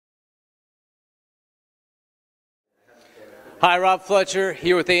Hi, Rob Fletcher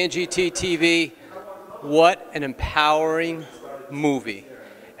here with ANGT TV. What an empowering movie,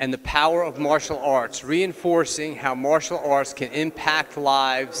 and the power of martial arts, reinforcing how martial arts can impact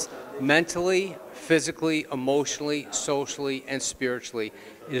lives mentally, physically, emotionally, socially, and spiritually.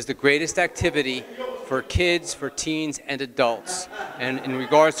 It is the greatest activity for kids, for teens, and adults. And in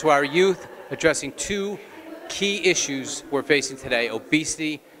regards to our youth, addressing two key issues we're facing today: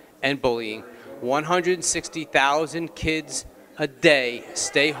 obesity and bullying. 160,000 kids a day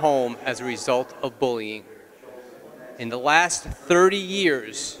stay home as a result of bullying. In the last 30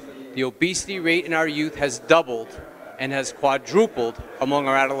 years, the obesity rate in our youth has doubled and has quadrupled among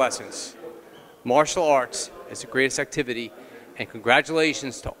our adolescents. Martial arts is the greatest activity, and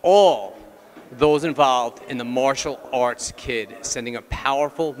congratulations to all those involved in the martial arts kid, sending a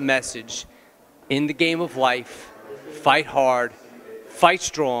powerful message in the game of life: fight hard, fight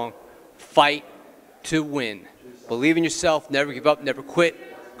strong, fight to win. Believe in yourself, never give up, never quit.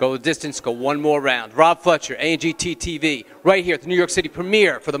 Go the distance, go one more round. Rob Fletcher, ANGT TV, right here at the New York City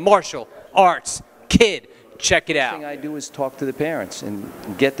Premier for the Martial Arts Kid. Check it out. The thing I do is talk to the parents and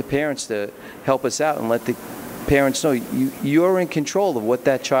get the parents to help us out and let the parents know you're in control of what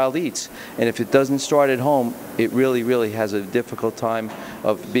that child eats. And if it doesn't start at home, it really, really has a difficult time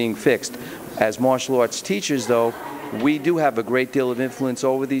of being fixed. As martial arts teachers, though, we do have a great deal of influence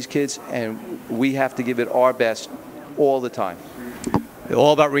over these kids, and we have to give it our best all the time.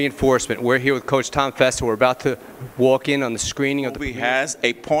 All about reinforcement. We're here with Coach Festa. We're about to walk in on the screening of the movie. Has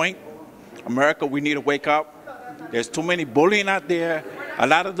a point. America, we need to wake up. There's too many bullying out there. A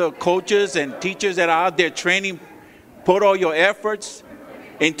lot of the coaches and teachers that are out there training, put all your efforts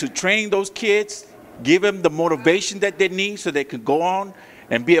into training those kids, give them the motivation that they need so they can go on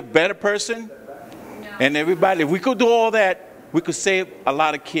and be a better person. And everybody, if we could do all that, we could save a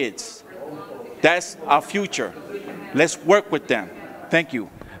lot of kids. That's our future. Let's work with them. Thank you.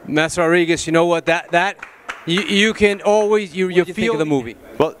 Master Rodriguez, you know what, you can always, you feel the movie.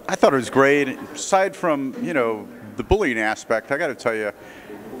 Well, I thought it was great. Aside from, the bullying aspect, I got to tell you,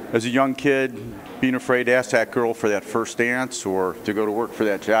 as a young kid, being afraid to ask that girl for that first dance or to go to work for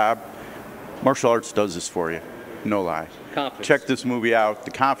that job, martial arts does this for you. No lie. Confidence. Check this movie out.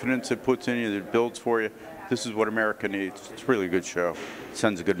 The confidence it puts in you, that it builds for you. This is what America needs. It's a really good show. It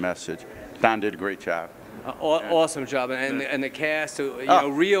sends a good message. Don did a great job. Awesome job, and the cast,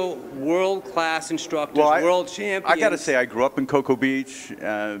 real world-class instructors, world champions. I got to say, I grew up in Cocoa Beach,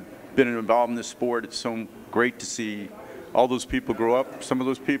 been involved in this sport. It's so great to see all those people grow up. Some of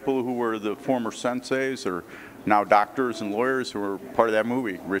those people who were the former senseis are now doctors and lawyers who were part of that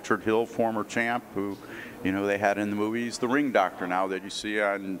movie. Richard Hill, former champ, who they had in the movies, the ring doctor now that you see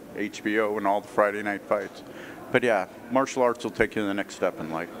on HBO and all the Friday night fights. But yeah, martial arts will take you to the next step in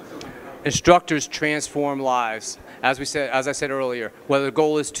life. Instructors transform lives. As I said earlier, whether the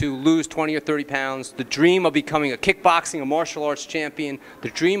goal is to lose 20 or 30 pounds, the dream of becoming a kickboxing, a martial arts champion, the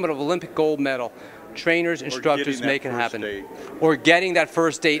dream of an Olympic gold medal, trainers, instructors make it happen. Or getting that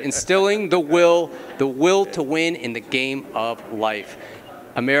first date, instilling the will to win in the game of life.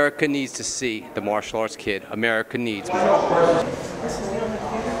 America needs to see the martial arts kid. America needs more.